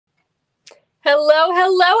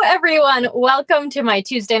Hello, everyone. Welcome to my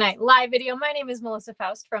Tuesday night live video. My name is Melissa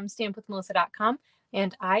Faust from stampwithmelissa.com,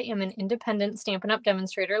 and I am an independent Stampin' Up!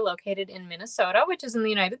 Demonstrator located in Minnesota, which is in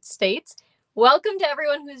the United States. Welcome to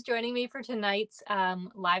everyone who's joining me for tonight's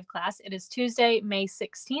live class. It is Tuesday, May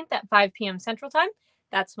 16th at 5 p.m. Central Time.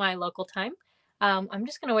 That's my local time. I'm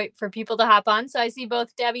just going to wait for people to hop on. So I see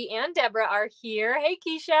both Debbie and Deborah are here. Hey,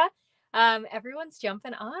 Keisha. Everyone's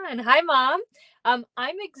jumping on. Hi, Mom. I'm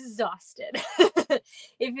exhausted.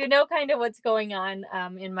 If you know kind of what's going on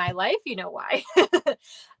in my life, you know why.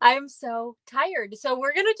 I'm so tired. So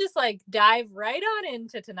we're going to just like dive right on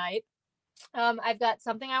into tonight. I've got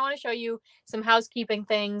something I want to show you, some housekeeping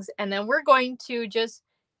things, and then we're going to just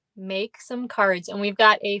make some cards. And we've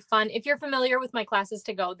got a fun, if you're familiar with my classes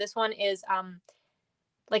to go, this one is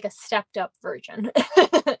like a stepped up version.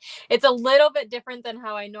 It's a little bit different than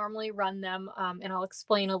how I normally run them. And I'll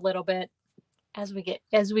explain a little bit as we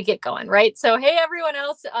get going, right? So hey everyone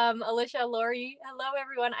else, Alicia, Lori, hello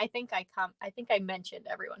everyone. I think I mentioned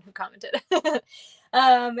everyone who commented.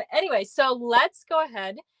 Anyway, so let's go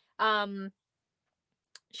ahead.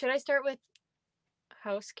 Should I start with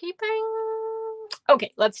housekeeping?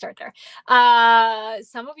 Okay, let's start there.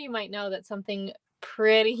 Some of you might know that something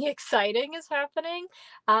pretty exciting is happening.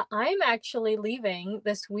 I'm actually leaving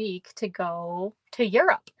this week to go to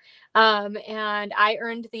Europe. And I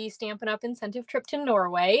earned the Stampin' Up! Incentive trip to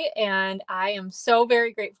Norway, and I am so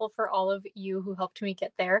very grateful for all of you who helped me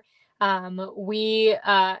get there. Hey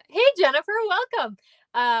Jennifer, welcome.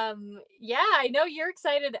 Yeah, I know you're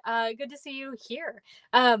excited. Good to see you here.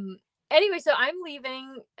 Anyway, so I'm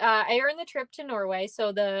leaving. I earned the trip to Norway,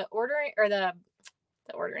 so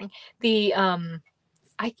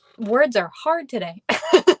words are hard today.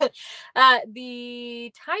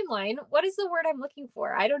 The timeline, what is the word I'm looking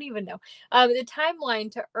for? I don't even know. The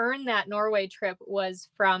timeline to earn that Norway trip was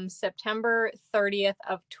from October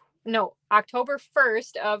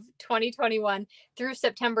 1st of 2021 through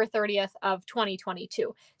September 30th of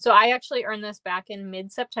 2022. So I actually earned this back in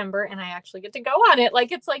mid-September, and I actually get to go on it.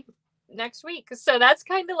 Like, it's like next week. So that's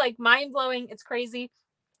kind of like mind-blowing. It's crazy.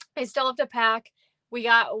 I still have to pack. We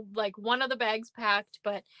got like one of the bags packed,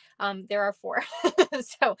 but there are 4.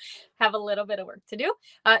 So have a little bit of work to do.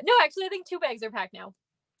 No, actually, I think 2 bags are packed now.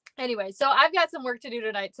 Anyway, so I've got some work to do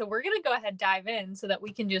tonight. So we're going to go ahead and dive in so that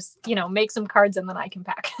we can just, make some cards and then I can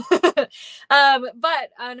pack. But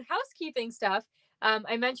on housekeeping stuff,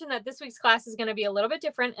 I mentioned that this week's class is going to be a little bit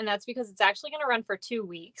different, and that's because it's actually going to run for 2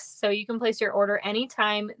 weeks. So you can place your order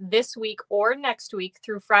anytime this week or next week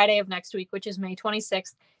through Friday of next week, which is May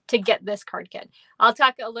 26th, to get this card kit. I'll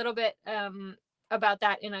talk a little bit about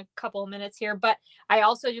that in a couple of minutes here, but I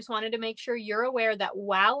also just wanted to make sure you're aware that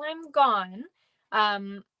while I'm gone,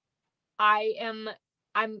 I'm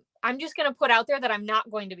just going to put out there that I'm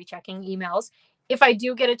not going to be checking emails. If I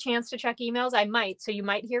do get a chance to check emails, I might. So you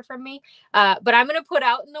might hear from me. But I'm going to put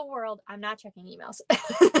out in the world, I'm not checking emails.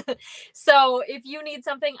 So if you need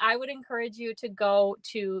something, I would encourage you to go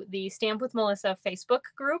to the Stamp with Melissa Facebook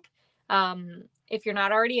group. If you're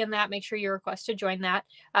not already in that, make sure you request to join that.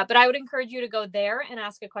 But I would encourage you to go there and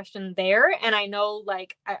ask a question there. And I know,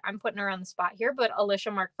 like, I'm putting her on the spot here, but Alicia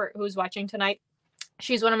Markfort, who's watching tonight,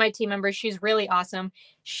 she's one of my team members. She's really awesome.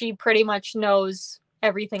 She pretty much knows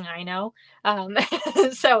everything I know.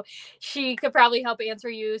 So she could probably help answer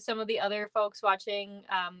you. Some of the other folks watching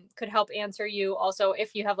could help answer you. Also,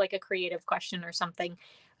 if you have like a creative question or something,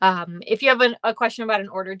 if you have a question about an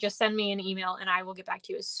order, just send me an email and I will get back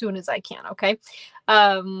to you as soon as I can. Okay.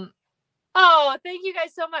 Oh, thank you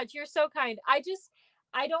guys so much. You're so kind.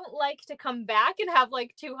 I don't like to come back and have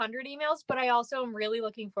like 200 emails, but I also am really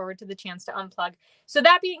looking forward to the chance to unplug. So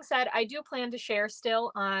that being said, I do plan to share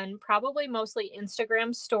still on probably mostly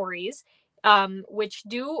Instagram stories, which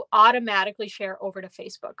do automatically share over to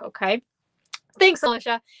Facebook. Okay. Thanks,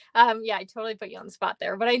 Alicia. Yeah, I totally put you on the spot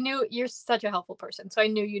there, but I knew you're such a helpful person. So I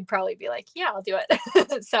knew you'd probably be like, yeah, I'll do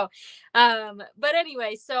it. So, but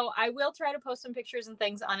anyway, so I will try to post some pictures and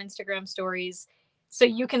things on Instagram stories so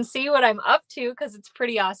you can see what I'm up to, because it's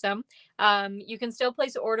pretty awesome. You can still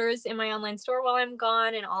place orders in my online store while I'm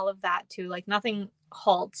gone and all of that too. Like, nothing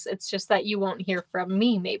halts. It's just that you won't hear from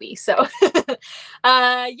me maybe. So,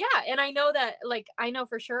 yeah. And I know that, like, I know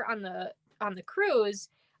for sure on the cruise,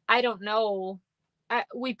 I don't know.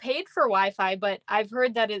 We paid for Wi-Fi, but I've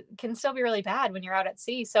heard that it can still be really bad when you're out at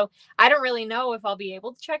sea. So I don't really know if I'll be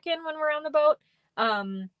able to check in when we're on the boat.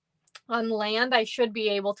 On land, I should be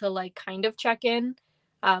able to like kind of check in.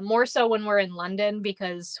 more so when we're in London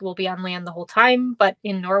because we'll be on land the whole time, but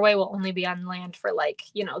in Norway we'll only be on land for like,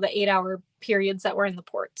 you know, the 8-hour periods that we're in the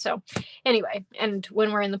port. So anyway, and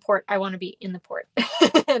when we're in the port, I want to be in the port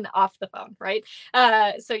and off the phone, right?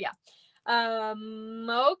 So yeah.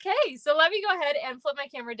 Okay, so let me go ahead and flip my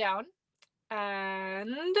camera down.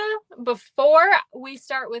 And before we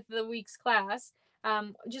start with the week's class,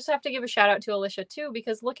 just have to give a shout out to Alicia too,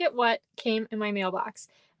 because look at what came in my mailbox.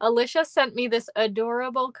 Alicia sent me this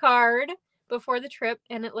adorable card before the trip,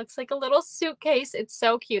 and it looks like a little suitcase. It's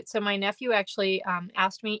so cute. So my nephew actually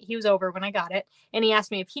asked me, he was over when I got it, and he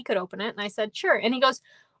asked me if he could open it, and I said, sure. And he goes,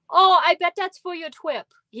 oh, I bet that's for your twip.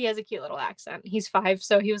 He has a cute little accent. He's 5,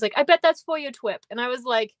 so he was like, I bet that's for your twip. And I was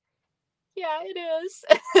like, yeah, it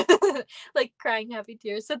is. Like crying happy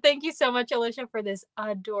tears. So thank you so much, Alicia, for this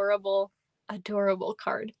adorable, adorable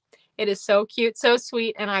card. It is so cute, so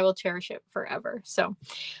sweet, and I will cherish it forever. So,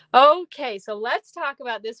 okay, so let's talk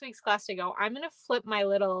about this week's class to go. I'm going to flip my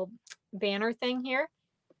little banner thing here.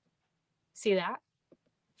 See that?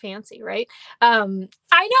 Fancy, right? I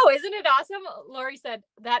know, isn't it awesome? Lori said,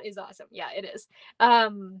 that is awesome. Yeah, it is.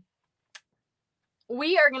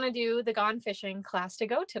 We are going to do the Gone Fishing class to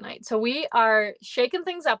go tonight. So we are shaking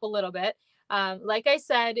things up a little bit. Like I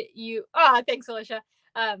said, thanks, Alicia.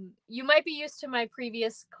 You might be used to my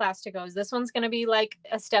previous class to goes. This one's going to be like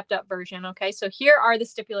a stepped up version. Okay. So here are the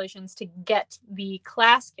stipulations to get the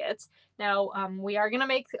class kits. Now, we are going to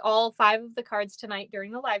make all 5 of the cards tonight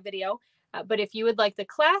during the live video. But if you would like the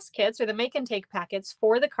class kits or the make and take packets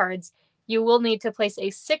for the cards, you will need to place a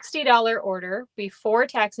 $60 order before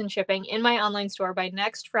tax and shipping in my online store by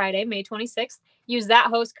next Friday, May 26th. Use that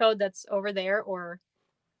host code that's over there or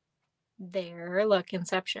there. Look,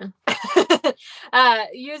 Inception.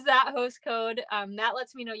 Use that host code. That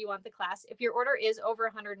lets me know you want the class. If your order is over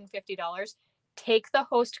 $150, take the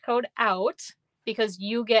host code out because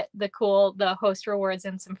you get the host rewards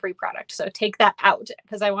and some free product. So take that out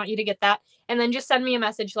because I want you to get that. And then just send me a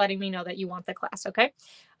message letting me know that you want the class, okay?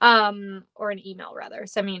 Or an email rather.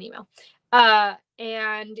 Send me an email.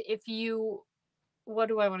 And if you, what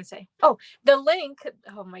do I want to say? Oh, the link.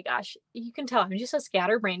 Oh my gosh. You can tell I'm just a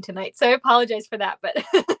scatterbrain tonight. So I apologize for that. But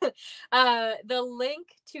the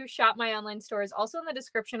link to shop my online store is also in the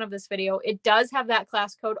description of this video. It does have that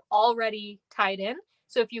class code already tied in.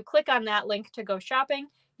 So if you click on that link to go shopping,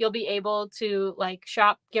 you'll be able to like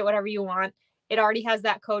shop, get whatever you want. It already has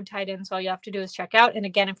that code tied in. So all you have to do is check out. And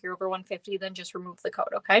again, if you're over 150, then just remove the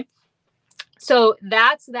code. Okay. So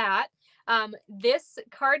that's that. This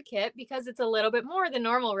card kit, because it's a little bit more than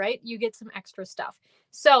normal, right? You get some extra stuff.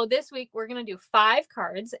 So this week we're going to do 5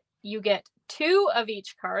 cards. You get 2 of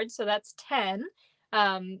each card. So that's 10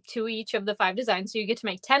 to each of the 5 designs. So you get to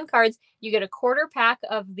make 10 cards. You get a quarter pack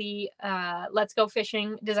of the Let's Go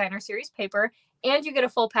Fishing Designer Series paper, and you get a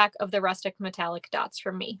full pack of the Rustic Metallic Dots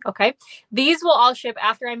from me. Okay. These will all ship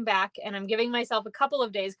after I'm back, and I'm giving myself a couple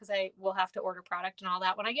of days because I will have to order product and all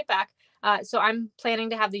that when I get back. So I'm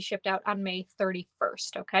planning to have these shipped out on May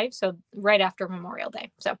 31st. Okay. So right after Memorial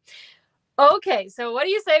Day. So, okay. So what do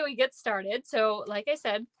you say we get started? So like I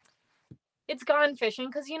said, it's gone fishing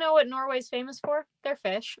because you know what Norway's famous for? Their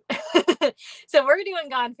fish. So we're doing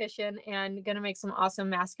gone fishing and going to make some awesome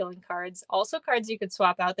masculine cards. Also cards you could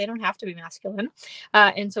swap out. They don't have to be masculine.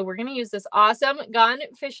 And so we're going to use this awesome gone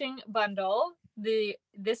fishing bundle.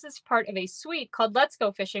 This is part of a suite called Let's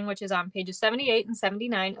Go Fishing, which is on pages 78 and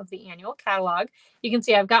 79 of the annual catalog. You can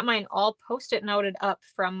see I've got mine all Post-it noted up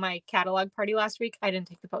from my catalog party last week. I didn't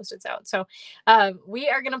take the Post-its out. So we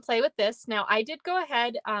are going to play with this. Now I did go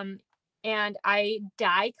ahead and I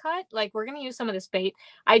die cut, like we're going to use some of this bait.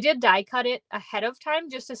 I did die cut it ahead of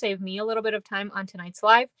time just to save me a little bit of time on tonight's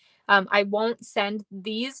live. I won't send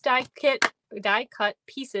these die cut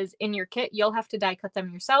pieces in your kit. You'll have to die cut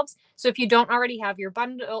them yourselves. So if you don't already have your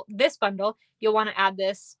bundle, you'll want to add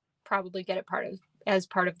this, probably get it as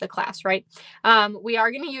part of the class, right? We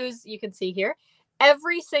are going to use, you can see here,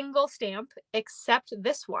 every single stamp except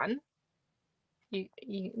this one.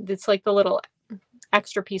 It's like the little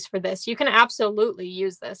extra piece for this. You can absolutely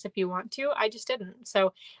use this if you want to. I just didn't.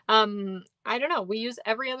 So I don't know. We use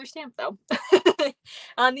every other stamp though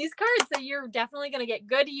on these cards. So you're definitely going to get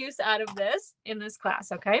good use out of this in this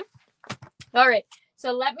class. Okay. All right.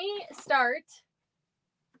 So let me start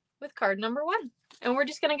with card number 1, and we're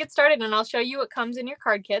just going to get started, and I'll show you what comes in your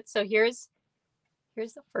card kit. So here's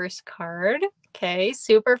the first card. Okay.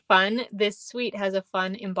 Super fun. This suite has a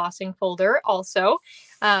fun embossing folder also.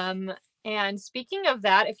 And speaking of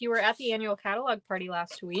that, if you were at the annual catalog party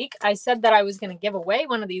last week, I said that I was going to give away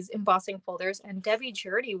one of these embossing folders, and Debbie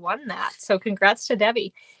Jurdy won that. So congrats to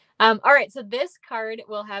Debbie. All right. So this card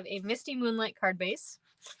will have a Misty Moonlight card base.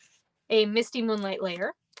 a Misty Moonlight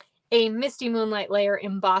layer, a Misty Moonlight layer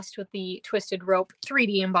embossed with the Twisted Rope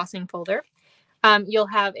 3D embossing folder. You'll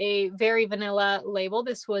have a Very Vanilla label.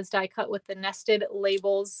 This was die cut with the Nested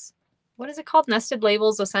Labels. What is it called? Nested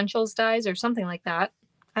Labels Essentials dies or something like that.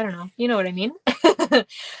 I don't know. You know what I mean.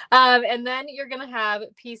 And then you're going to have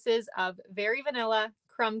pieces of Very Vanilla,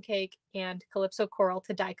 Crumb Cake, and Calypso Coral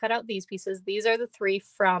to die cut out these pieces. These are the 3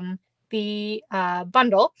 from the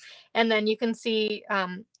bundle. And then you can see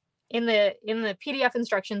in the PDF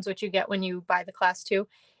instructions, which you get when you buy the class 2,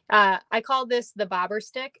 I call this the bobber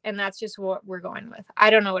stick, and that's just what we're going with. I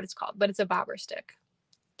don't know what it's called, but it's a bobber stick.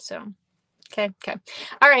 So, okay.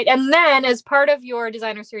 All right, and then as part of your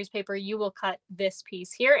designer series paper, you will cut this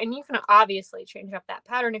piece here, and you can obviously change up that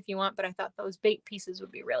pattern if you want, but I thought those bait pieces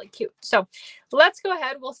would be really cute. So let's go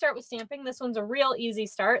ahead. We'll start with stamping. This one's a real easy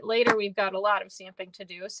start. Later, we've got a lot of stamping to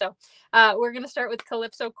do. So we're going to start with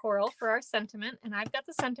Calypso Coral for our sentiment, and I've got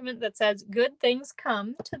the sentiment that says, "Good things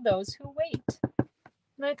come to those who wait."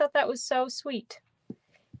 And I thought that was so sweet.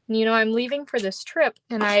 And, you know, I'm leaving for this trip,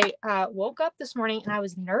 and I woke up this morning and I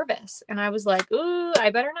was nervous. And I was like, ooh,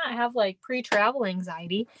 I better not have like pre-travel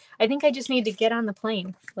anxiety. I think I just need to get on the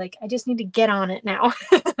plane. Like, I just need to get on it now.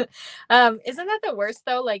 Isn't that the worst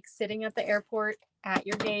though? Like sitting at the airport at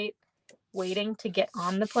your gate, waiting to get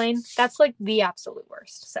on the plane. That's like the absolute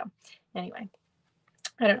worst. So anyway.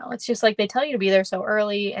 I don't know. It's just like they tell you to be there so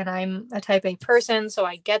early, and I'm a type A person, so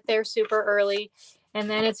I get there super early. And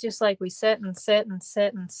then it's just like we sit and sit and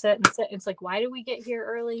sit and sit and sit. It's like, why do we get here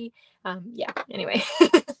early? Yeah, anyway.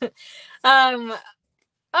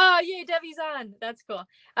 Oh, yay, Debbie's on. That's cool.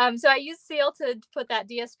 So I used seal to put that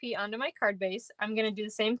DSP onto my card base. I'm going to do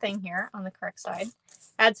the same thing here on the correct side.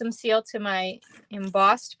 Add some seal to my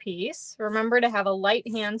embossed piece. Remember to have a light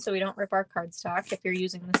hand so we don't rip our cardstock if you're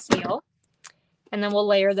using the seal. And then we'll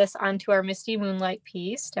layer this onto our Misty Moonlight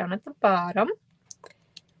piece down at the bottom.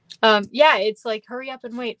 Yeah, it's like hurry up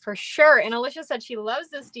and wait for sure. And Alicia said she loves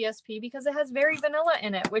this DSP because it has Very Vanilla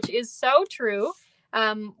in it, which is so true.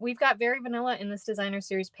 We've got Very Vanilla in this designer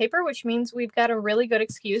series paper, which means we've got a really good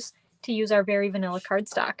excuse to use our Very Vanilla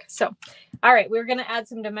cardstock. So, all right, we're going to add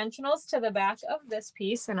some dimensionals to the back of this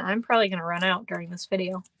piece, and I'm probably going to run out during this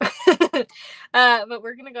video. But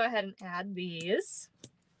we're going to go ahead and add these.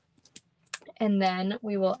 And then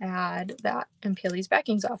we will add that and peel these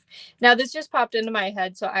backings off. Now this just popped into my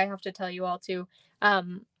head, so I have to tell you all too.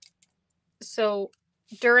 So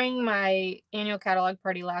during my annual catalog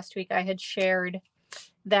party last week, I had shared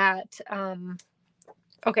that,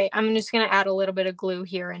 okay, I'm just going to add a little bit of glue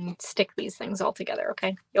here and stick these things all together.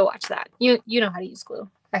 Okay, you'll watch that. You know how to use glue,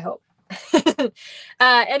 I hope.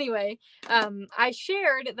 Anyway, I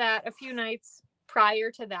shared that a few nights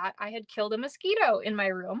prior to that, I had killed a mosquito in my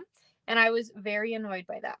room. And I was very annoyed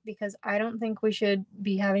by that because I don't think we should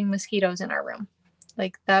be having mosquitoes in our room.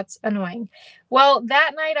 Like, that's annoying. Well,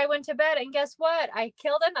 that night I went to bed and guess what? I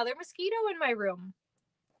killed another mosquito in my room.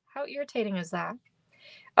 How irritating is that?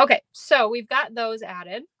 Okay, so we've got those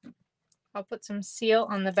added. I'll put some seal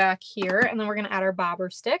on the back here, and then we're going to add our bobber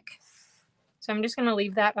stick. So I'm just going to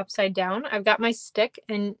leave that upside down. I've got my stick,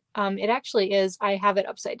 and it actually is, I have it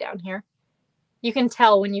upside down here. You can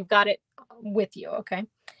tell when you've got it with you, okay?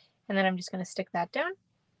 And then I'm just going to stick that down.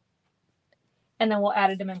 And then we'll add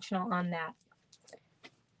a dimensional on that.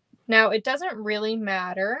 Now, it doesn't really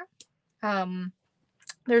matter.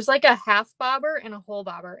 There's like a half bobber and a whole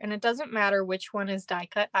bobber. And it doesn't matter which one is die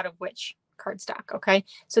cut out of which cardstock, okay?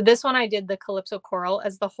 So this one I did the Calypso Coral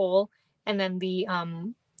as the whole, and then the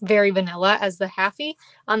Very Vanilla as the halfy.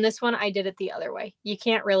 On this one, I did it the other way. You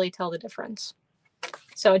can't really tell the difference.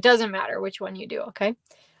 So it doesn't matter which one you do, okay?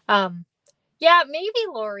 Yeah, maybe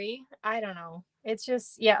Lori. I don't know. It's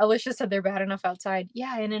just, yeah, Alicia said they're bad enough outside.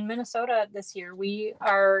 Yeah, and in Minnesota this year, we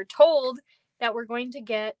are told that we're going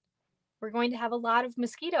to have a lot of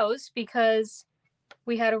mosquitoes because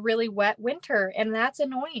we had a really wet winter, and that's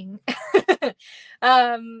annoying.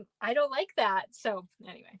 I don't like that. So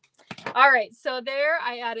anyway. All right, so there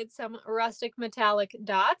I added some Rustic Metallic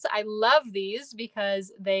Dots. I love these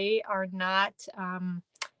because they are not...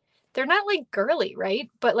 they're not like girly, right?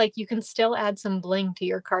 But like you can still add some bling to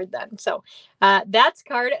your card then. So that's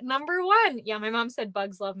card number 1. Yeah, my mom said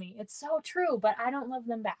bugs love me. It's so true, but I don't love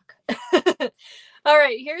them back. All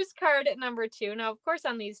right, here's card number 2. Now, of course,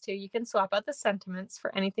 on these two, you can swap out the sentiments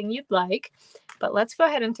for anything you'd like. But let's go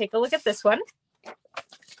ahead and take a look at this one.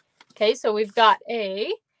 Okay, so we've got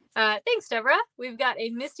a, thanks, Deborah. We've got a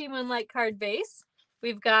Misty Moonlight card base.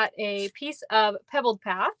 We've got a piece of Pebbled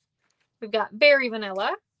Path. We've got Very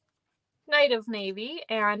Vanilla. Night of Navy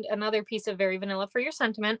and another piece of Very Vanilla for your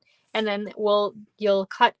sentiment. And then you'll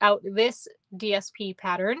cut out this DSP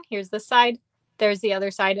pattern. Here's the side, there's the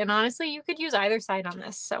other side. And honestly, you could use either side on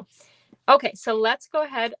this. So, okay, so let's go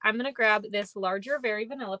ahead. I'm going to grab this larger Very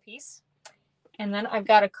Vanilla piece. And then I've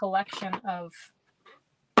got a collection of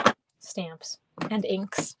stamps and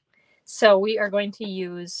inks. So we are going to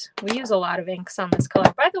we use a lot of inks on this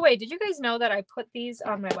color. By the way, did you guys know that I put these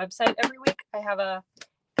on my website every week? I have a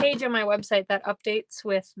page on my website that updates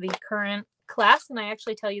with the current class, and I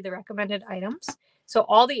actually tell you the recommended items. So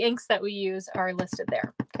all the inks that we use are listed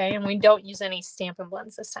there, okay? And we don't use any Stampin'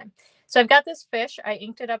 Blends this time. So I've got this fish. I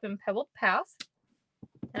inked it up in Pebbled Path,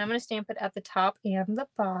 and I'm going to stamp it at the top and the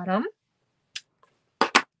bottom.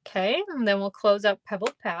 Okay, and then we'll close up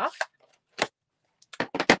Pebbled Path.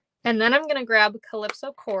 And then I'm going to grab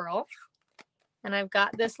Calypso Coral. And I've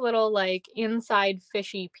got this little like inside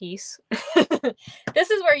fishy piece.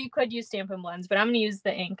 This is where you could use Stampin' Blends, but I'm going to use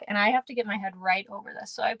the ink. And I have to get my head right over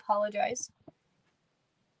this, so I apologize.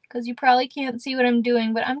 Because you probably can't see what I'm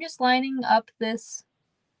doing, but I'm just lining up this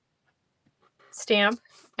stamp.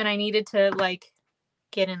 And I needed to like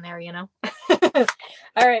get in there, you know.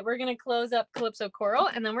 All right, we're going to close up Calypso Coral.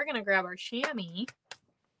 And then we're going to grab our chamois.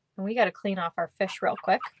 And we got to clean off our fish real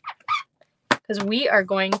quick, because we are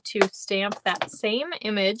going to stamp that same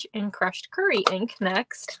image in crushed curry ink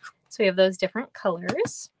next. So we have those different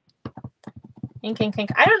colors. Ink, ink, ink.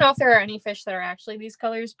 I don't know if there are any fish that are actually these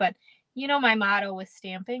colors, but you know my motto with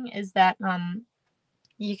stamping is that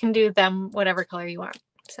you can do them whatever color you want.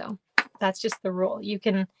 So that's just the rule. You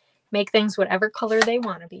can make things whatever color they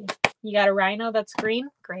want to be. You got a rhino that's green?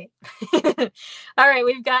 Great. All right,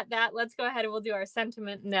 we've got that. Let's go ahead and we'll do our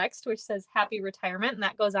sentiment next, which says happy retirement. And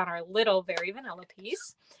that goes on our little Very Vanilla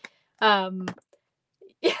piece.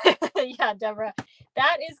 Yeah, Deborah,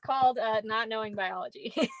 that is called not knowing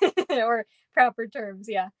biology or proper terms.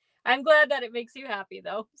 Yeah, I'm glad that it makes you happy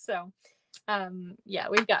though. So yeah,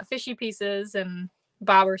 we've got fishy pieces and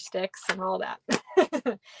bobber sticks and all that.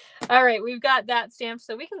 All right, we've got that stamped,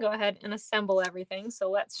 so we can go ahead and assemble everything. So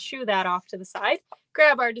let's shoo that off to the side.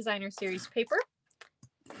 Grab our designer series paper,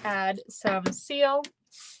 add some seal,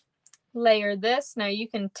 layer this. Now you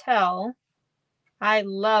can tell I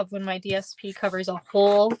love when my DSP covers a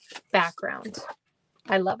whole background.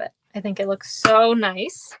 I love it. I think it looks so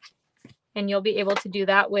nice. And you'll be able to do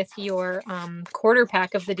that with your quarter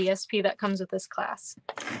pack of the DSP that comes with this class.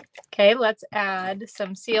 Okay, let's add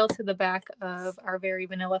some seal to the back of our Very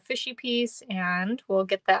Vanilla fishy piece, and we'll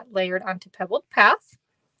get that layered onto Pebbled Path.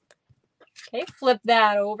 Okay, flip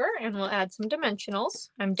that over, and we'll add some dimensionals.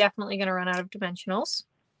 I'm definitely going to run out of dimensionals.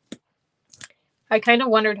 I kind of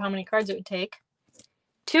wondered how many cards it would take.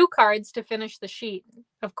 2 cards to finish the sheet.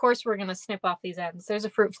 Of course, we're going to snip off these ends. There's a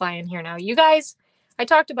fruit fly in here now. You guys, I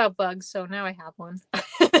talked about bugs, so now I have one.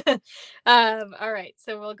 All right,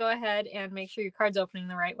 so we'll go ahead and make sure your card's opening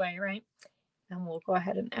the right way, right? And we'll go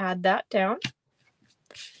ahead and add that down.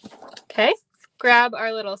 Okay, grab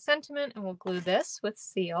our little sentiment and we'll glue this with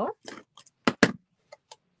seal.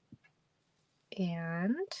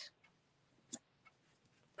 And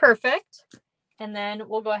perfect. And then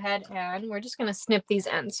we'll go ahead and we're just going to snip these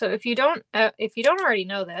ends. So if you don't already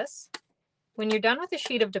know this, when you're done with a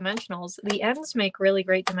sheet of dimensionals, the ends make really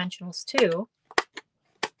great dimensionals too.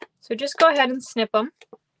 So just go ahead and snip them.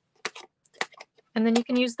 And then you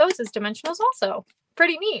can use those as dimensionals also.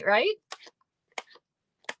 Pretty neat, right?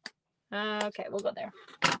 Okay, we'll go there.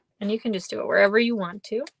 And you can just do it wherever you want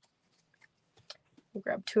to. We'll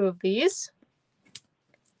grab 2 of these.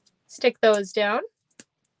 Stick those down.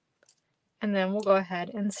 And then we'll go ahead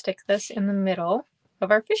and stick this in the middle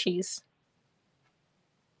of our fishies.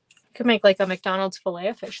 You could make like a McDonald's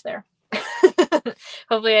Filet-O-Fish there.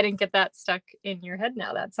 Hopefully I didn't get that stuck in your head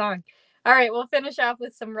now, that song. All right, we'll finish off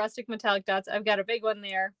with some Rustic Metallic Dots. I've got a big one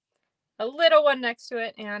there, a little one next to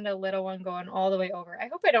it, and a little one going all the way over. I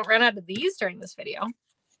hope I don't run out of these during this video.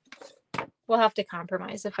 We'll have to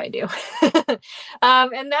compromise if I do.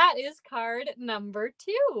 And that is card number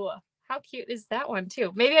 2. How cute is that one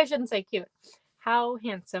too? Maybe I shouldn't say cute. How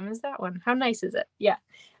handsome is that one? How nice is it? Yeah.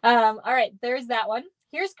 All right, there's that one.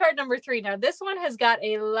 Here's card number 3. Now this one has got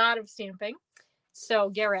a lot of stamping, so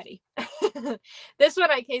get ready. This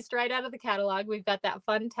one I cased right out of the catalog. We've got that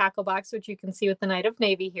fun tackle box, which you can see with the Night of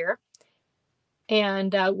Navy here.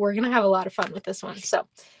 And we're going to have a lot of fun with this one. So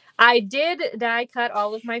I did die cut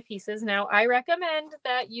all of my pieces. Now I recommend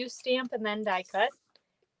that you stamp and then die cut,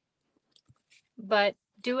 but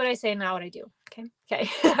do what I say, not what I do. Okay.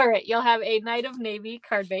 All right. You'll have a Night of Navy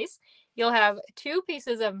card base. You'll have 2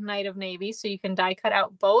 pieces of Night of Navy, so you can die cut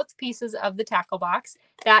out both pieces of the tackle box.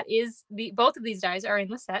 That is both of these dies are in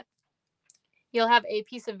the set. You'll have a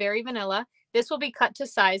piece of Very Vanilla. This will be cut to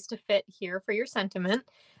size to fit here for your sentiment.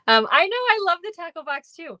 I know, I love the tackle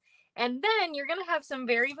box too. And then you're going to have some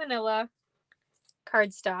Very Vanilla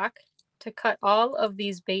cardstock to cut all of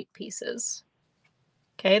these bait pieces.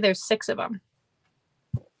 Okay, there's 6 of them.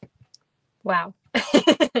 Wow.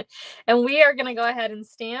 And we are going to go ahead and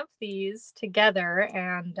stamp these together,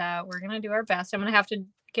 and we're going to do our best. I'm going to have to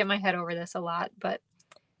get my head over this a lot, but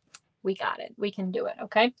we got it. We can do it,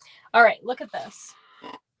 okay? All right, look at this.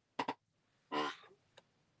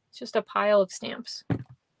 It's just a pile of stamps.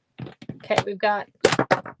 Okay, we've got,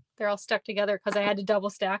 they're all stuck together because I had to double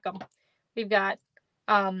stack them. We've got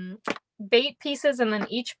bait pieces, and then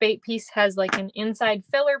each bait piece has like an inside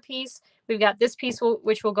filler piece. We've got this piece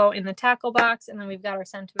which will go in the tackle box, and then we've got our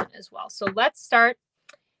sentiment as well. So let's start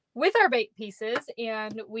with our bait pieces,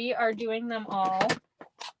 and we are doing them all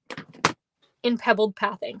in pebbled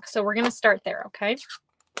pathing. So we're going to start there, okay?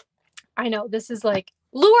 I know, this is like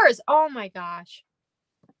lures. Oh my gosh.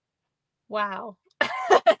 Wow.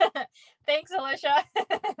 Thanks, Alicia.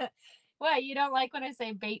 What, you don't like when I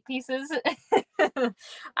say bait pieces?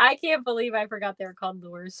 I can't believe I forgot they were called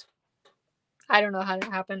lures. I don't know how that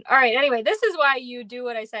happened. All right, anyway, this is why you do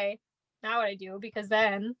what I say, not what I do, because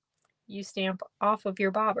then you stamp off of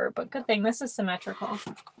your bobber. But good thing this is symmetrical.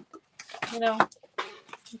 You know,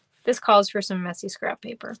 this calls for some messy scrap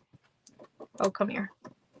paper. Oh, come here.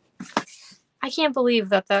 I can't believe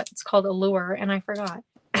that that's called a lure, and I forgot.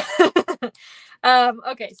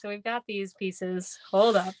 Okay, so we've got these pieces.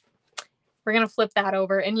 Hold up. We're going to flip that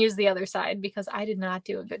over and use the other side because I did not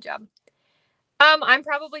do a good job. I'm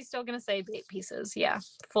probably still going to say bait pieces. Yeah,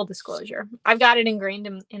 full disclosure. I've got it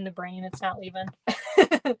ingrained in the brain. It's not leaving.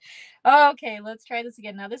 Okay, let's try this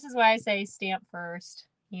again. Now, this is why I say stamp first,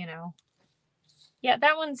 you know. Yeah,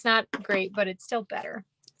 that one's not great, but it's still better.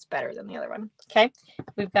 It's better than the other one. Okay,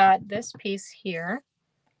 we've got this piece here.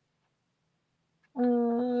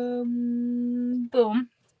 Boom.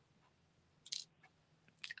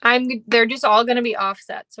 They're just all going to be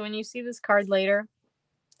offset. So when you see this card later,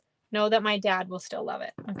 know that my dad will still love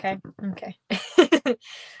it. Okay. Okay.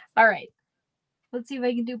 All right. Let's see if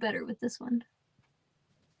I can do better with this one.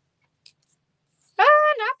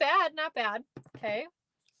 Not bad. Not bad. Okay.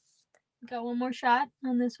 Got one more shot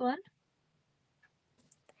on this one.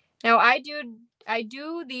 Now I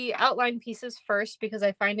do the outline pieces first because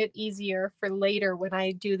I find it easier for later when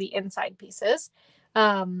I do the inside pieces.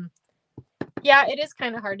 Yeah, it is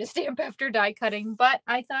kind of hard to stamp after die cutting, but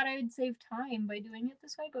I thought I would save time by doing it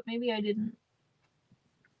this way, but maybe I didn't.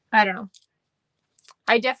 I don't know.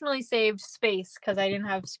 I definitely saved space because I didn't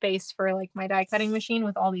have space for like my die cutting machine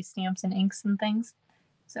with all these stamps and inks and things.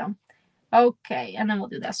 So, okay, and then we'll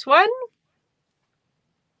do this one.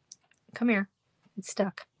 Come here. It's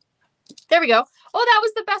stuck. There we go. Oh, that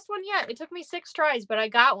was the best one yet. It took me 6 tries, but I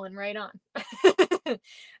got one right on.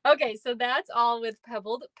 Okay, so that's all with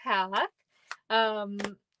Pebbled Path.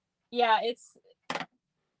 Yeah, it's,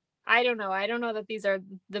 I don't know. I don't know that these are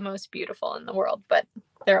the most beautiful in the world, but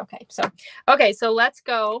they're okay. So, okay, so let's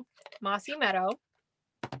go Mossy Meadow.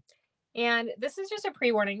 And this is just a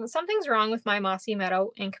pre-warning. Something's wrong with my Mossy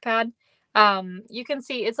Meadow ink pad. You can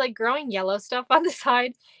see it's like growing yellow stuff on the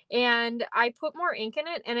side, and I put more ink in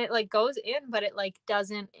it and it like goes in, but it like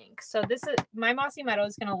doesn't ink. So this is, my Mossy Meadow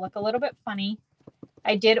is going to look a little bit funny.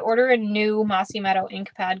 I did order a new Mossy Meadow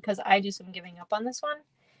ink pad because I just am giving up on this one.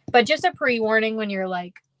 But just a pre-warning when you're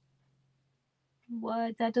like,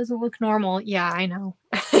 what? That doesn't look normal. Yeah, I know.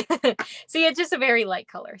 See, it's just a very light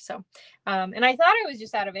color. So, and I thought it was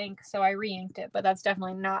just out of ink, so I re-inked it, but that's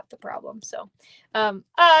definitely not the problem. So,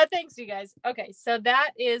 thanks you guys. Okay, so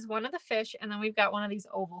that is one of the fish, and then we've got one of these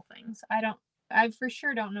oval things. I for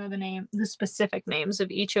sure don't know the specific names of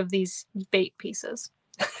each of these bait pieces.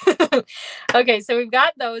 Okay, so we've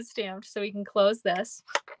got those stamped, so we can close this.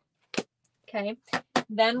 Okay,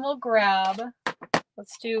 then we'll grab,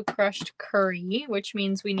 let's do crushed curry, which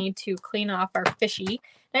means we need to clean off our fishy.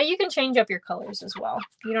 Now you can change up your colors as well.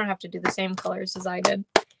 You don't have to do the same colors as I did.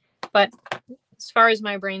 But as far as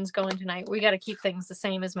my brain's going tonight, we got to keep things the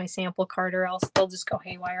same as my sample card or else they'll just go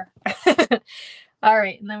haywire. All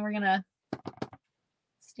right, and then we're going to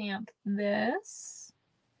stamp this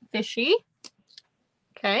fishy.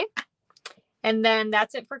 Okay. And then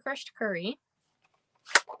that's it for crushed curry.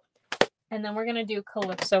 And then we're going to do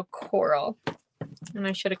Calypso Coral. And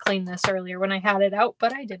I should have cleaned this earlier when I had it out,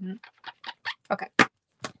 but I didn't. Okay.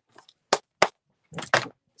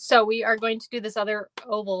 So we are going to do this other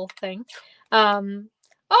oval thing. Oh,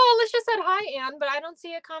 Alicia said hi, Anne, but I don't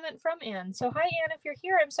see a comment from Anne. So hi, Anne, if you're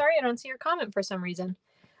here. I'm sorry I don't see your comment for some reason.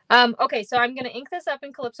 Okay, so I'm going to ink this up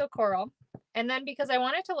in Calypso Coral. And then because I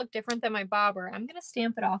want it to look different than my bobber, I'm going to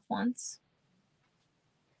stamp it off once.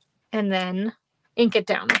 And then ink it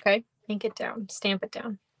down, okay? Ink it down, stamp it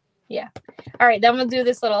down. Yeah. All right, then we'll do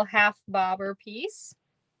this little half bobber piece.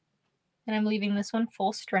 And I'm leaving this one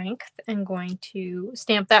full strength and going to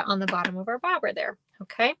stamp that on the bottom of our bobber there,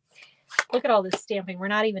 okay? Look at all this stamping. We're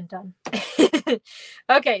not even done.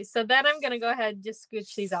 Okay, so then I'm going to go ahead and just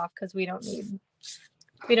scooch these off because we don't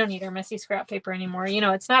need our messy scrap paper anymore. You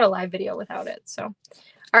know, it's not a live video without it. So,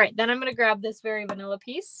 all right, then I'm going to grab this very vanilla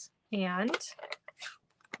piece and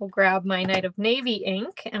we'll grab my Night of Navy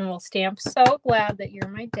ink and we'll stamp So Glad That You're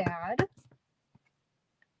My Dad.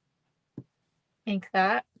 Ink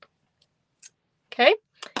that. Okay,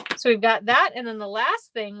 so we've got that. And then the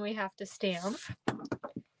last thing we have to stamp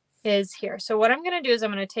is here. So what I'm going to do is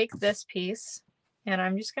I'm going to take this piece and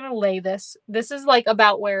I'm just going to lay this. This is like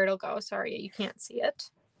about where it'll go. Sorry, you can't see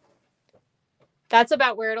it. That's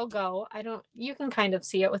about where it'll go. You can kind of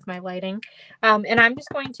see it with my lighting. And I'm just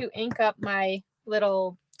going to ink up my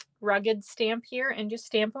little rugged stamp here and just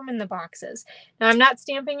stamp them in the boxes. Now I'm not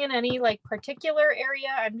stamping in any like particular area.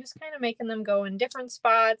 I'm just kind of making them go in different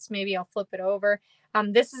spots. Maybe I'll flip it over.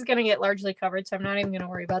 This is going to get largely covered, so I'm not even going to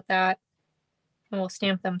worry about that. And we'll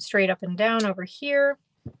stamp them straight up and down over here.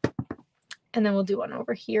 And then we'll do one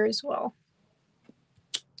over here as well.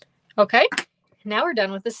 Okay. Now we're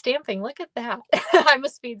done with the stamping. Look at that. I'm a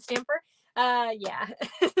speed stamper. Yeah.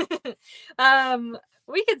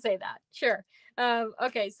 We could say that. Sure.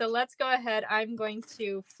 Okay, so let's go ahead. I'm going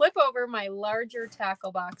to flip over my larger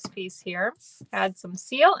tackle box piece here, add some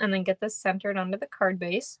seal, and then get this centered onto the card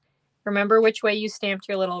base. Remember which way you stamped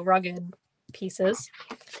your little rugged pieces.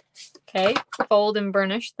 Okay, fold and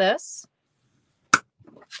burnish this.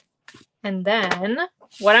 And then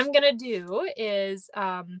what I'm going to do is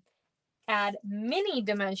add mini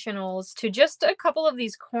dimensionals to just a couple of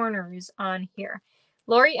these corners on here.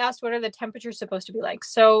 Lori asked, what are the temperatures supposed to be like?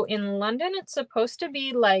 So in London, it's supposed to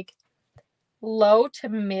be like low to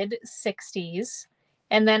mid 60s.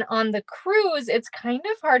 And then on the cruise, it's kind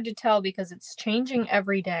of hard to tell because it's changing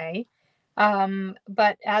every day.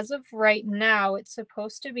 But as of right now, it's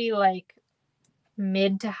supposed to be like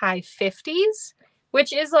mid to high 50s,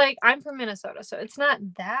 which is like, I'm from Minnesota, so it's not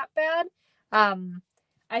that bad.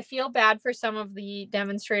 I feel bad for some of the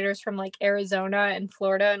demonstrators from like Arizona and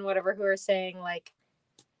Florida and whatever who are saying like,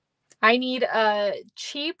 I need a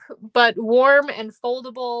cheap but warm and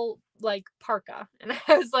foldable like parka. And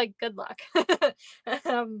I was like, good luck.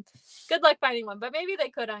 Good luck finding one, but maybe they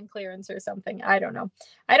could on clearance or something. I don't know.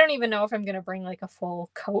 I don't even know if I'm going to bring like a full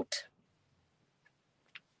coat.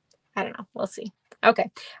 I don't know. We'll see. Okay.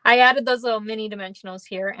 I added those little mini dimensionals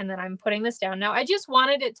here and then I'm putting this down. Now I just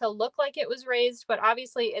wanted it to look like it was raised, but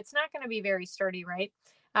obviously it's not going to be very sturdy, right?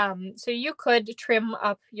 So you could trim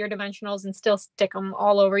up your dimensionals and still stick them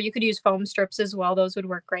all over. You could use foam strips as well. Those would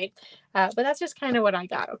work great. But that's just kind of what I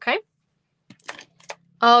got. Okay.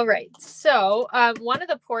 All right. So one of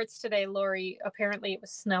the ports today, Lori, apparently it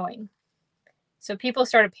was snowing. So people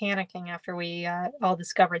started panicking after we all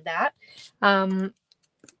discovered that.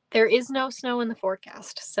 There is no snow in the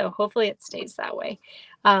forecast, so hopefully it stays that way.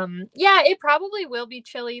 Yeah, it probably will be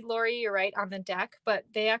chilly, Lori, you're right, on the deck, but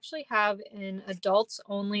they actually have an adults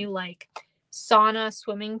only like sauna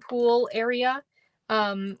swimming pool area,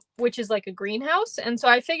 which is like a greenhouse. And so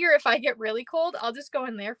I figure if I get really cold, I'll just go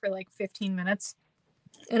in there for like 15 minutes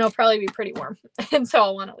and it'll probably be pretty warm. And so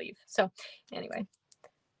I'll want to leave. So anyway,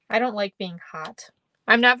 I don't like being hot.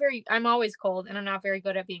 I'm always cold and I'm not very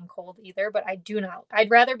good at being cold either, but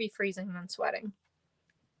I'd rather be freezing than sweating.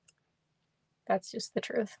 That's just the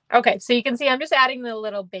truth. Okay, so you can see I'm just adding the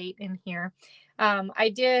little bait in here.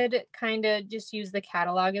 I did kind of just use the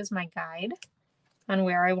catalog as my guide on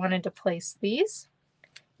where I wanted to place these.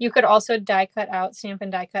 You could also stamp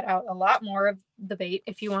and die cut out a lot more of the bait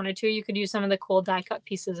if you wanted to. You could use some of the cool die cut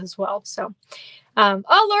pieces as well. So,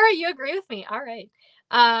 oh, Laura, you agree with me. All right.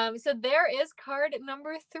 So there is card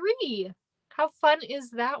number 3. How fun is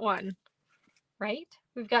that one? Right?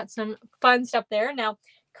 We've got some fun stuff there. Now,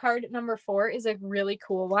 card number 4 is a really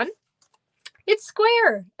cool one. It's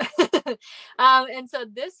square. And so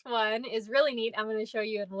this one is really neat. I'm going to show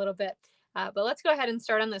you in a little bit. But let's go ahead and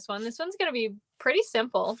start on this one. This one's going to be pretty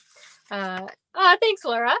simple. Thanks,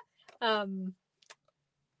 Laura.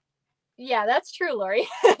 Yeah, that's true, Lori.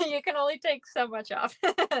 You can only take so much off.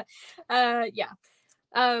 Yeah.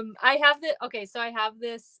 I have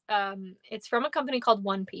this, it's from a company called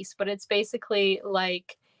One Piece, but it's basically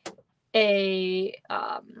like a,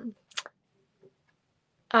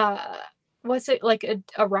 what's it, like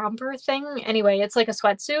a romper thing? Anyway, it's like a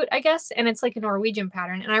sweatsuit, I guess, and it's like a Norwegian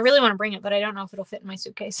pattern. And I really want to bring it, but I don't know if it'll fit in my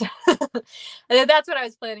suitcase. That's what I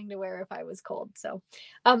was planning to wear if I was cold. So,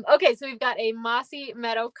 okay, so we've got a Mossy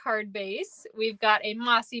Meadow card base. We've got a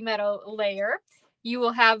Mossy Meadow layer. You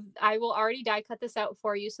will have, I will already die cut this out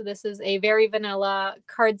for you. So this is a very vanilla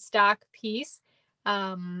cardstock piece.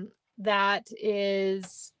 That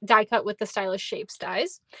is die cut with the Stylish Shapes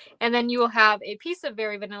dies. And then you will have a piece of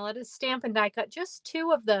Very Vanilla to stamp and die cut just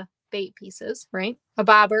 2 of the bait pieces, right? A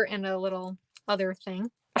bobber and a little other thing.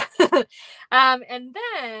 And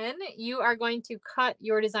then you are going to cut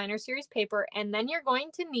your designer series paper, and then you're going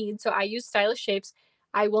to need, so I use Stylish Shapes.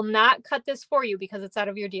 I will not cut this for you because it's out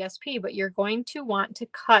of your DSP, but you're going to want to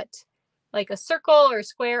cut like a circle or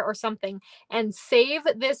square or something and save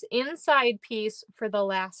this inside piece for the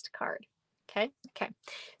last card. Okay.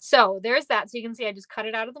 So there's that. So you can see I just cut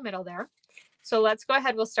it out of the middle there. So let's go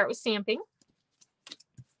ahead. We'll start with stamping.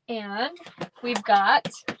 And we've got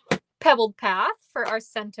Pebbled Path for our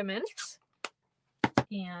sentiment.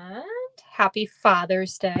 And Happy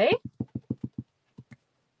Father's Day.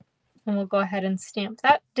 And we'll go ahead and stamp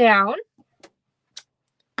that down.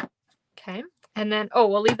 Okay. And then, oh,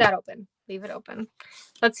 we'll leave that open. Leave it open.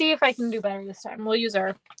 Let's see if I can do better this time. We'll use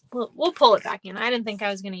our, we'll pull it back in. I didn't think I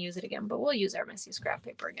was going to use it again, but we'll use our messy scrap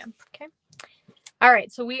paper again. Okay. All right.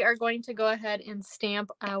 So we are going to go ahead and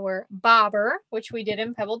stamp our bobber, which we did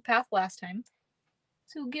in Pebbled Path last time.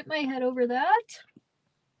 So get my head over that.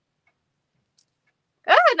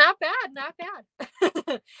 Ah, not bad. Not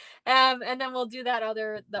bad. And then we'll do that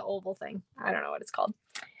the oval thing. I don't know what it's called.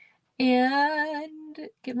 And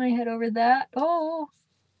get my head over that. Oh,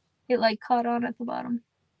 it like caught on at the bottom.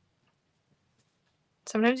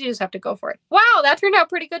 Sometimes you just have to go for it. Wow, that turned out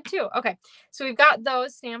pretty good too. Okay, so we've got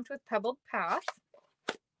those stamped with Pebbled Path.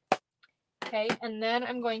 Okay, and then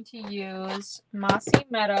I'm going to use Mossy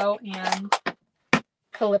Meadow and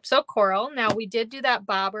Calypso Coral. Now we did do that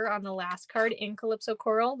bobber on the last card in Calypso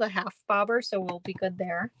Coral, the half bobber, so we'll be good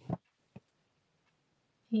there.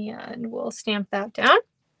 And we'll stamp that down.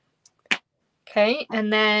 Okay,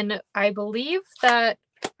 and then I believe that,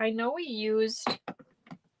 I know we used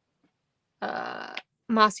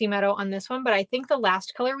Mossy Meadow on this one, but I think the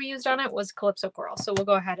last color we used on it was Calypso Coral. So we'll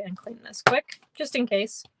go ahead and clean this quick, just in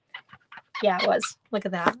case. Yeah, it was. Look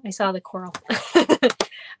at that. I saw the coral.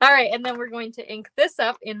 All right, and then we're going to ink this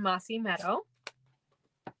up in Mossy Meadow.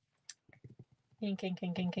 Ink, ink,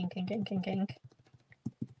 ink, ink, ink, ink, ink, ink, ink.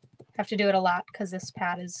 Have to do it a lot because this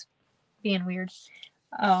pad is being weird.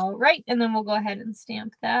 All right, and then we'll go ahead and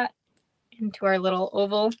stamp that into our little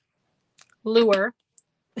oval lure.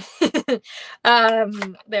 There,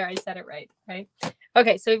 I said it right?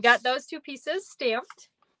 Okay, so we've got those 2 pieces stamped.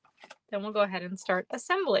 Then we'll go ahead and start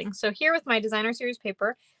assembling. So here with my designer series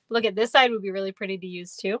paper, look at this side would be really pretty to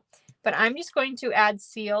use too. But I'm just going to add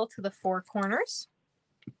seal to the 4 corners.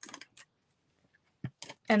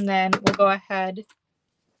 And then we'll go ahead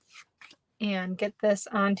and get this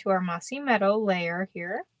onto our Mossy Meadow layer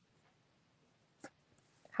here.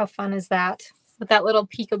 How fun is that? With that little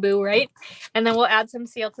peekaboo, right? And then we'll add some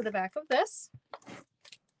seal to the back of this.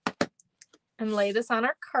 And lay this on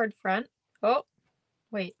our card front. Oh,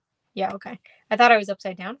 wait. Yeah, okay. I thought I was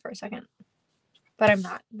upside down for a second. But I'm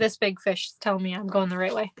not. This big fish is telling me I'm going the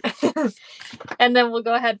right way. And then we'll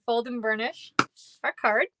go ahead, fold and burnish our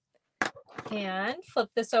card. And flip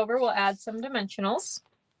this over. We'll add some dimensionals.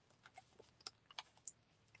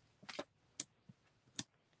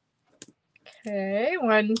 Okay,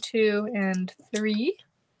 1, 2, and 3.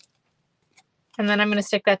 And then I'm going to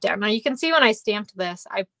stick that down. Now you can see when I stamped this,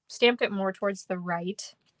 I stamped it more towards the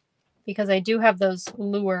right because I do have those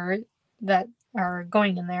lures that are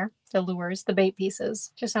going in there. The lures, the bait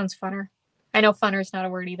pieces. Just sounds funner. I know funner is not a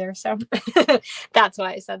word either, so that's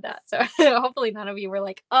why I said that. So hopefully none of you were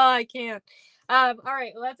like, oh, I can't. All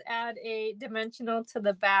right, let's add a dimensional to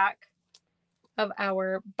the back of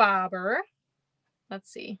our bobber.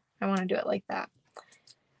 Let's see. I want to do it like that.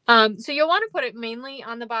 So you'll want to put it mainly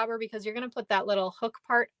on the bobber because you're going to put that little hook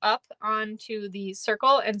part up onto the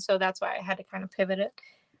circle. And so that's why I had to kind of pivot it.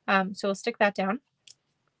 So we'll stick that down.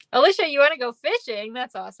 Alicia, you want to go fishing?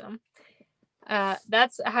 That's awesome.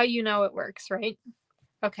 That's how you know it works, right?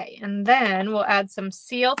 Okay, and then we'll add some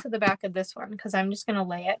seal to the back of this one because I'm just going to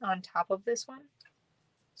lay it on top of this one.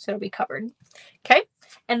 So it'll be covered. Okay,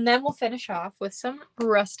 and then we'll finish off with some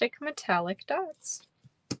Rustic Metallic Dots.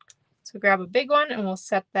 So grab a big one and we'll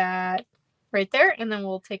set that right there. And then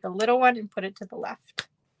we'll take a little one and put it to the left.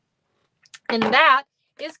 And that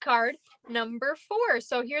is card number 4.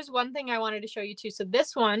 So here's one thing I wanted to show you too. So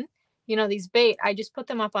this one, you know, these bait, I just put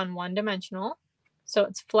them up on 1 dimensional. So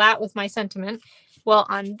it's flat with my sentiment. Well,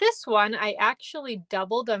 on this one, I actually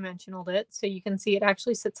double dimensionaled it. So you can see it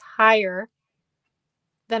actually sits higher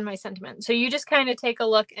than my sentiment. So you just kind of take a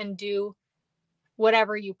look and do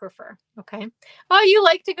whatever you prefer. Okay. Oh, you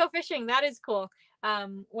like to go fishing. That is cool.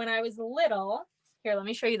 When I was little, here, let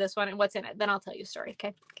me show you this one and what's in it. Then I'll tell you a story.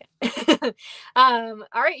 Okay. Okay. All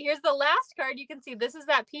right. Here's the last card. You can see this is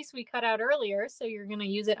that piece we cut out earlier. So you're going to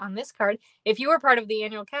use it on this card. If you were part of the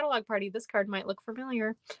annual catalog party, this card might look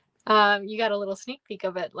familiar. You got a little sneak peek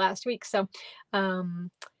of it last week. So, no,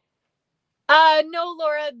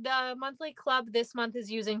 Laura, the monthly club this month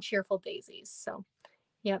is using Cheerful Daisies. So,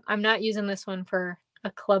 yeah, I'm not using this one for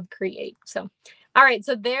a club create. So, all right,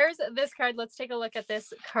 so there's this card. Let's take a look at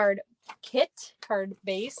this card kit, card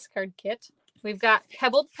base, card kit. We've got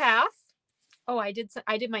Pebbled Path. Oh, I did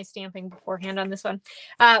my stamping beforehand on this one.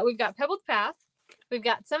 We've got Pebbled Path. We've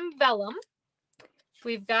got some vellum.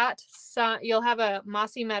 We've got some, you'll have a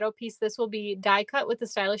Mossy Meadow piece. This will be die cut with the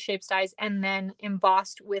Stylish Shapes dies and then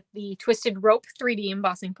embossed with the Twisted Rope 3D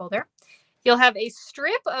embossing folder. You'll have a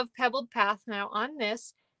strip of Pebbled Path. Now on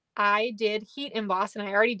this, I did heat emboss, and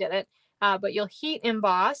I already did it, but you'll heat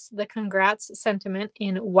emboss the Congrats sentiment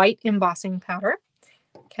in white embossing powder.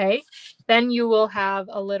 Okay, then you will have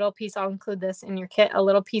a little piece, I'll include this in your kit, a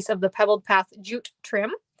little piece of the Pebbled Path jute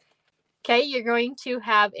trim. Okay, you're going to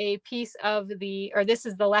have a piece of the, or this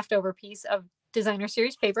is the leftover piece of Designer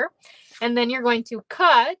Series paper. And then you're going to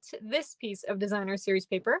cut this piece of Designer Series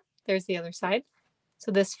paper. There's the other side.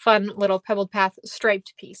 So this fun little Pebbled Path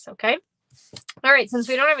striped piece, okay? All right, since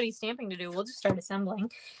we don't have any stamping to do, we'll just start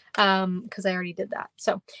assembling because I already did that.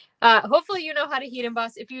 So hopefully you know how to heat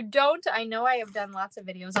emboss. If you don't, I know I have done lots of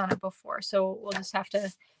videos on it before, so we'll just have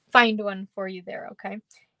to find one for you there, okay?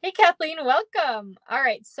 Hey, Kathleen, welcome. All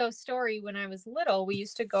right, so story, when I was little, we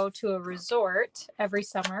used to go to a resort every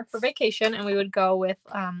summer for vacation, and we would go with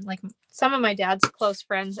like some of my dad's close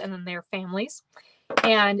friends and then their families.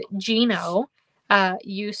 And Gino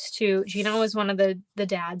Gino was one of the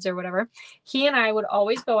dads or whatever. He and I would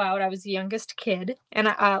always go out. I was the youngest kid, and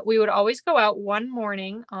we would always go out one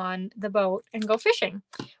morning on the boat and go fishing,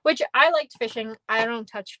 which I liked fishing. I don't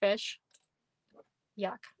touch fish.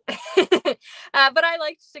 Yuck. But I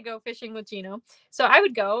liked to go fishing with Gino. So I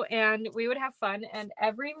would go and we would have fun. And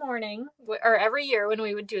every morning or every year when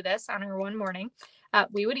we would do this on our one morning,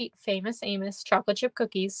 we would eat Famous Amos chocolate chip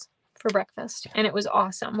cookies for breakfast. And it was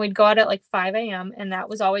awesome. We'd go out at like 5 a.m. and that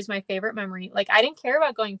was always my favorite memory. Like I didn't care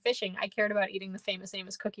about going fishing. I cared about eating the Famous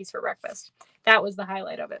Amos cookies for breakfast. That was the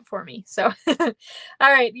highlight of it for me. So, all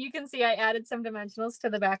right, you can see I added some dimensionals to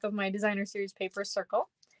the back of my Designer Series paper circle.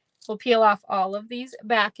 We'll peel off all of these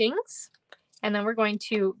backings, and then we're going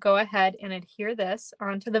to go ahead and adhere this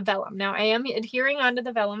onto the vellum. Now, I am adhering onto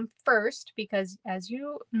the vellum first because, as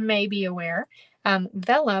you may be aware,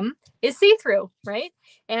 vellum is see-through, right?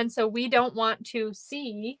 And so we don't want to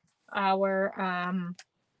see our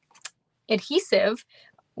adhesive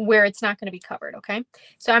where it's not going to be covered, okay?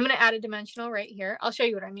 So I'm going to add a dimensional right here. I'll show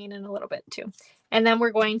you what I mean in a little bit too. And then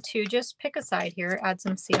we're going to just pick a side here, add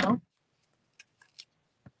some seal,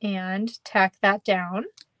 and tack that down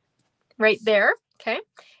right there, okay?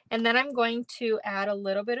 And then I'm going to add a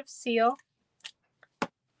little bit of seal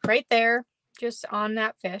right there, just on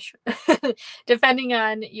that fish. Depending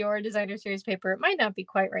on your Designer Series paper, it might not be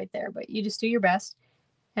quite right there, but you just do your best.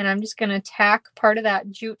 And I'm just gonna tack part of that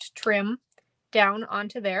jute trim down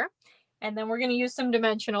onto there. And then we're gonna use some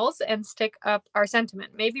dimensionals and stick up our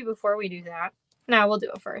sentiment. Maybe before we do that, no, we'll do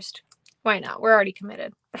it first. Why not? We're already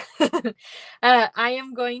committed. I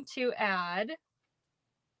am going to add,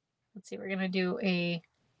 let's see, we're going to do a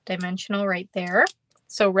dimensional right there.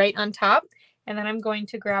 So right on top. And then I'm going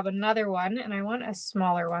to grab another one, and I want a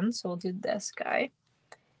smaller one. So we'll do this guy.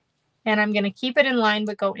 And I'm going to keep it in line,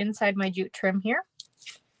 but go inside my jute trim here.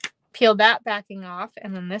 Peel that backing off.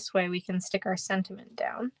 And then this way we can stick our sentiment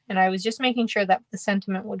down. And I was just making sure that the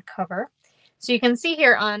sentiment would cover. So you can see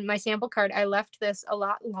here on my sample card, I left this a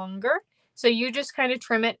lot longer. So you just kind of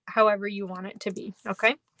trim it however you want it to be,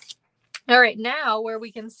 okay? All right, now where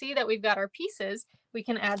we can see that we've got our pieces, we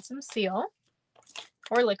can add some seal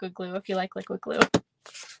or liquid glue if you like liquid glue.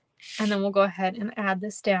 And then we'll go ahead and add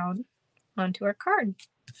this down onto our card.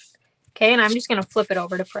 Okay, and I'm just going to flip it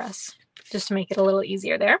over to press just to make it a little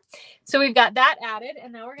easier there. So we've got that added,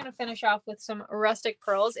 and now we're going to finish off with some rustic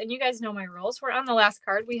pearls. And you guys know my rules. We're on the last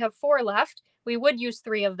card. We have 4 left. We would use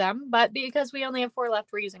 3 of them, but because we only have 4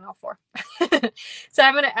 left, we're using all 4. So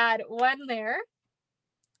I'm going to add 1 there,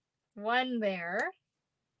 1 there,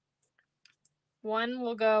 1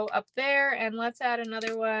 will go up there, and let's add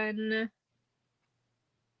another one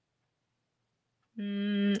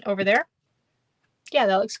over there. Yeah,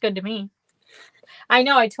 that looks good to me. I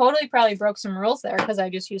know I totally probably broke some rules there because I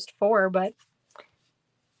just used 4, but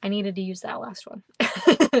I needed to use that last one.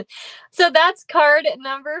 So that's card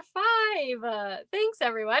number 5. Thanks,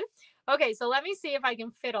 everyone. Okay, so let me see if I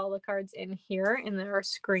can fit all the cards in here in our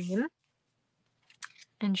screen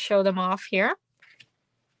and show them off here.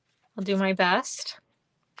 I'll do my best.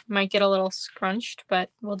 Might get a little scrunched, but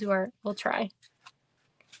we'll try.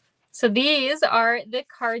 So these are the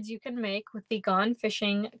cards you can make with the Gone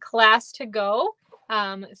Fishing class to go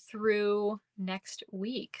through next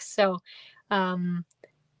week. So, oh,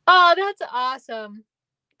 that's awesome.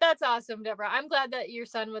 That's awesome, Deborah. I'm glad that your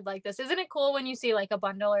son would like this. Isn't it cool when you see like a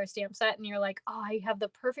bundle or a stamp set and you're like, oh, I have the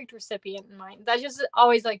perfect recipient in mind? That just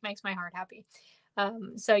always like makes my heart happy.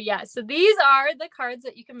 So yeah, so these are the cards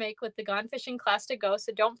that you can make with the Gone Fishing class to go.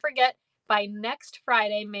 So don't forget, by next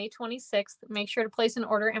Friday, May 26th, make sure to place an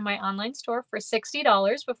order in my online store for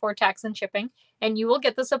 $60 before tax and shipping, and you will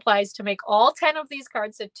get the supplies to make all 10 of these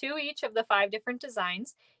cards, so 2 each of the 5 different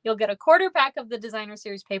designs. You'll get a quarter pack of the designer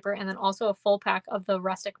series paper and then also a full pack of the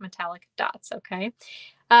Rustic Metallic Dots, okay?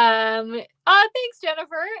 Oh, thanks,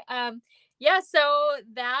 Jennifer. Yeah, so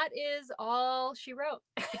that is all she wrote.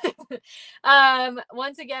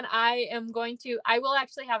 Once again, I will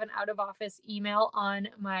actually have an out of office email on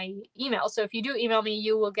my email. So if you do email me,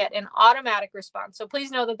 you will get an automatic response. So please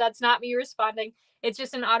know that that's not me responding. It's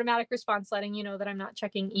just an automatic response letting you know that I'm not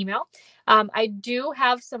checking email. I do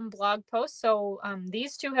have some blog posts. So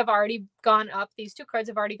these 2 have already gone up. These 2 cards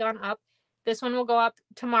have already gone up. This one will go up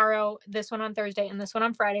tomorrow, this one on Thursday, and this one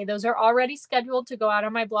on Friday. Those are already scheduled to go out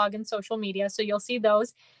on my blog and social media. So you'll see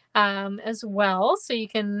those as well. So you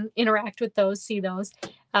can interact with those, see those,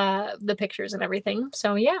 the pictures and everything.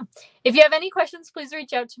 So yeah, if you have any questions, please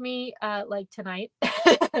reach out to me like tonight.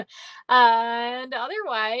 And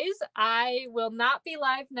otherwise, I will not be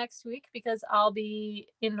live next week because I'll be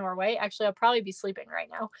in Norway. Actually, I'll probably be sleeping right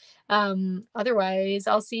now. Otherwise,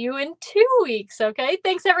 I'll see you in 2 weeks. Okay.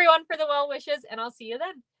 Thanks everyone for the well wishes, and I'll see you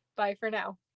then. Bye for now.